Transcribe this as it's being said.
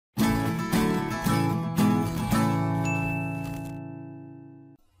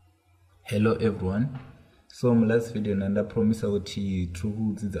Hello everyone. So my last video I promise kuti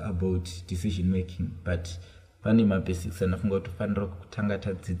tikudzidza about decision making, but pane ma basics anafunga kuti fanira kutanga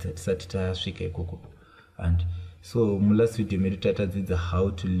tadzidza tisati tasvika ikoko. And so my last video medu tatadzidza how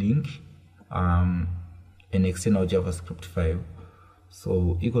to link an external JavaScript file.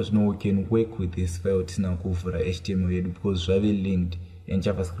 So because now we can work with this file tina kuvhura HTML yedu because zvave linked and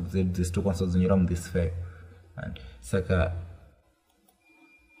JavaScript zedu dzisitokwanisa kudzonyora mu this file. And saka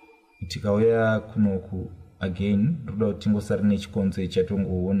tikauya kunoku again ndoda kuti tingosara nechikonzo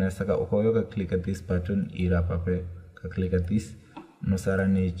chatongoona, saka ukauya ukaklicka this button irapa pe ukaklicka this unosara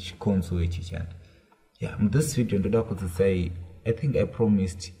nechikonzo ichi chana. Yeah, in this video ndoda kudzidzai, I think I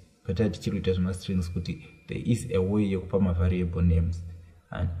promised but tichirikuita zvemastrings kuti there is a way yekupa variable names,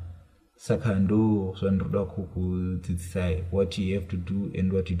 and saka ndo zvandoda kukudzidzisai what you have to do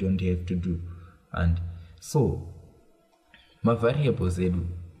and what you don't have to do. And so variables edu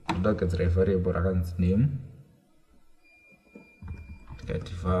ndakagadzira variable rakanzi name,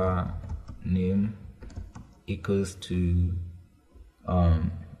 tikati var name equals to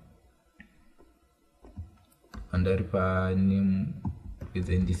andaripa name is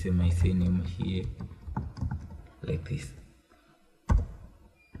ndise my surname here like this.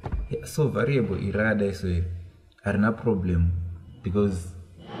 Yeah, so variable irada so arina problem because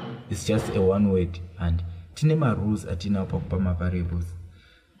it's just a one word, and tine ma rules atina pakupa ma variables.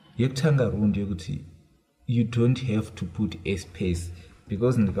 Yekutanga rule ndeyekuti you don't have to put a space,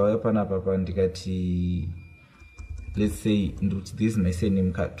 because ndikauya panapa ndikati let's say nduti this is my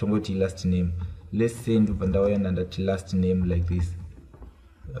surname tongoti last name, let's say ndobva ndauya ndati last name like this,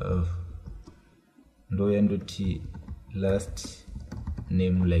 ndoya ndoti last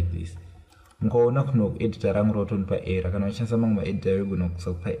name like this, mukaona kuno editor rangu rotonipa error. Kana uchishandisa mamwe maeditor yogona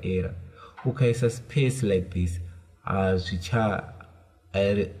kusakupa error, ukaisa space like this zvicha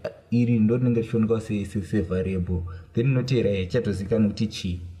iri ndo rinenge richioneka se variable, then inotera ichatozikanwa kuti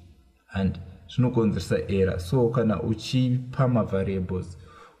chi, and zvinokonzeresa error. So kana uchipa ma variables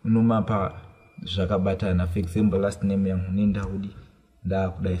unomapa zvakabatana, for example last name yangu nendaudi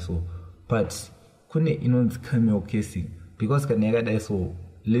ndakudai so, but kune inonzi camel casing, because kana yakadai so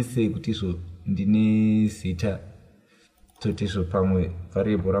let's say kuti so ndine zita toti so pamwe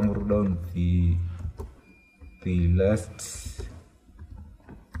variable rangu roda the last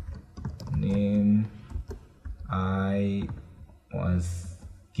name I was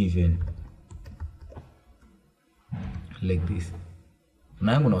given like this.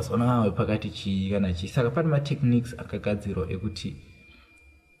 Nangu nosona pakati chi kana chi, saka pane ma techniques akagadzirwa ekuti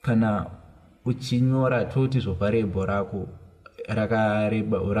kana uchinyora toti zvo variable rako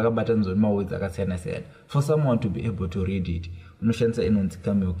rakabata nzoni mawords akasiyana siyana, for someone to be able to read it unoshandisa inonzi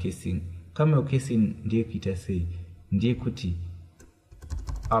camel casing. Camel casing ndiye kuita sei, ndiye kuti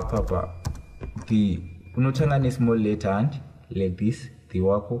apapa the unotanga ne small letter and like this the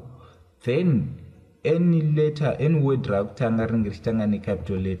wako, then any letter, any word rakutanga rinenge richitanga ne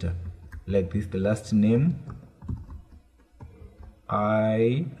capital letter like this, the last name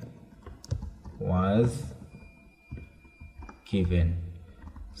I was given.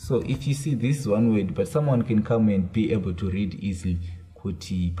 So if you see this one word, but someone can come and be able to read easily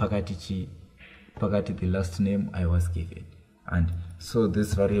kuti pakati the last name I was given. And so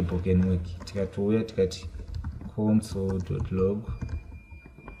this variable can work. Tikatouya tikati console.log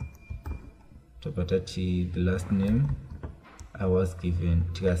topatati the last name I was given,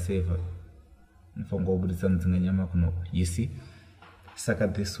 tikaseva mfongo ubudisa Mudzinganyama kuno. You see, saka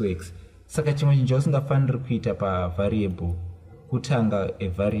this works. Saka chimwe chinhu chausingafaniri kuita pa variable kutanga a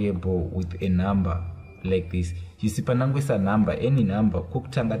variable with a number like this. You see, panangoisa number, any number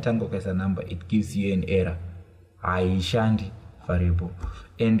kukutanga ukaisa number, it gives you an error, haishandi variable.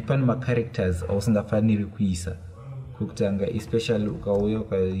 And pane ma characters ausingafaniri kuisa kukutanga, especially ukauya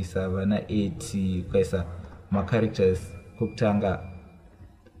ukaisa vana 8 ukaisa ma characters kukutanga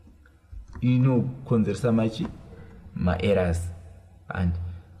inokonzeresa ma errors, and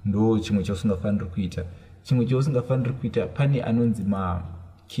ndo chimwe chausingafaniri kuita. Chimwe chausingafaniri kuita, pane anonzi ma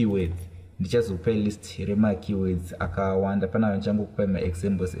keywords. Ndichazokupa list rema keywords akawanda, pana vanchangokupa ma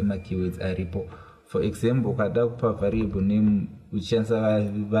examples ema keywords aripo. For example, kada kupa variable name uchishandisa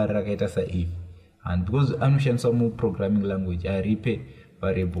vari rakaita sa if, and because anoshandiswa mu programming language aripe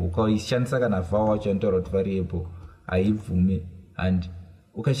variable, ukaishandisa kana var wacho anotaura kuti variable haibvume. And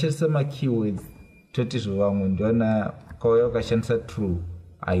ukashandisa ma keywords toti zvovamwe ndiona ukauya ukashandisa true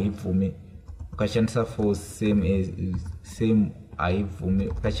haibvume, ukashandisa false same haibvume,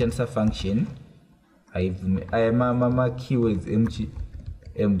 ukashandisa function haibvume. Aya ma keywords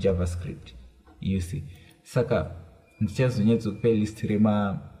JavaScript, you see. Saka ndichazonyatsokupa list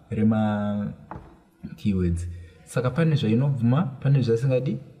rema rema keywords. Saka pane zvainobvuma, pane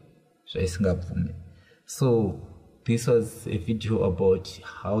zvasingadi, zvaisingabvume. So this was a video about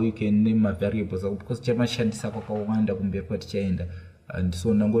how you can name a variables, because chamashandisa kwakawanda kumberi kwatichaenda. And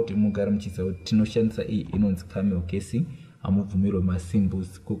so nangoti mugara muchiziva kuti tinoshandisa iyi inonzi camel casing, amubvumirwe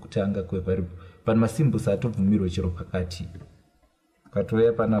masymbols kwekutanga kwevariable. But masymbols atobvumirwe chero pakati.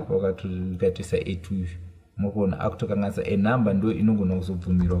 Ukatouya panapo ukatoisa a2 mokona akutokanganisa a number ndo inogona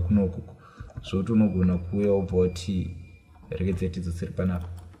kuzobvumirwa kunokuko. Zvokuti unogona kuuya ubva kuti rekedze tidzosere panapo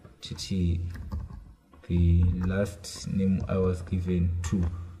titi the last name I was given to.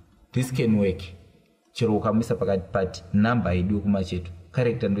 This can work. Chero ukamisa pakati but number haidiwe kumacheto,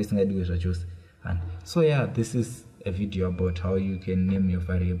 character ndo isingadiwe zvachose. And so yeah, this is a video about how you can name your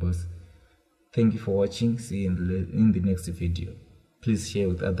variables. Thank you for watching. See you in the next video. Please share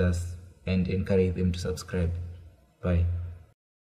with others and encourage them to subscribe. Bye.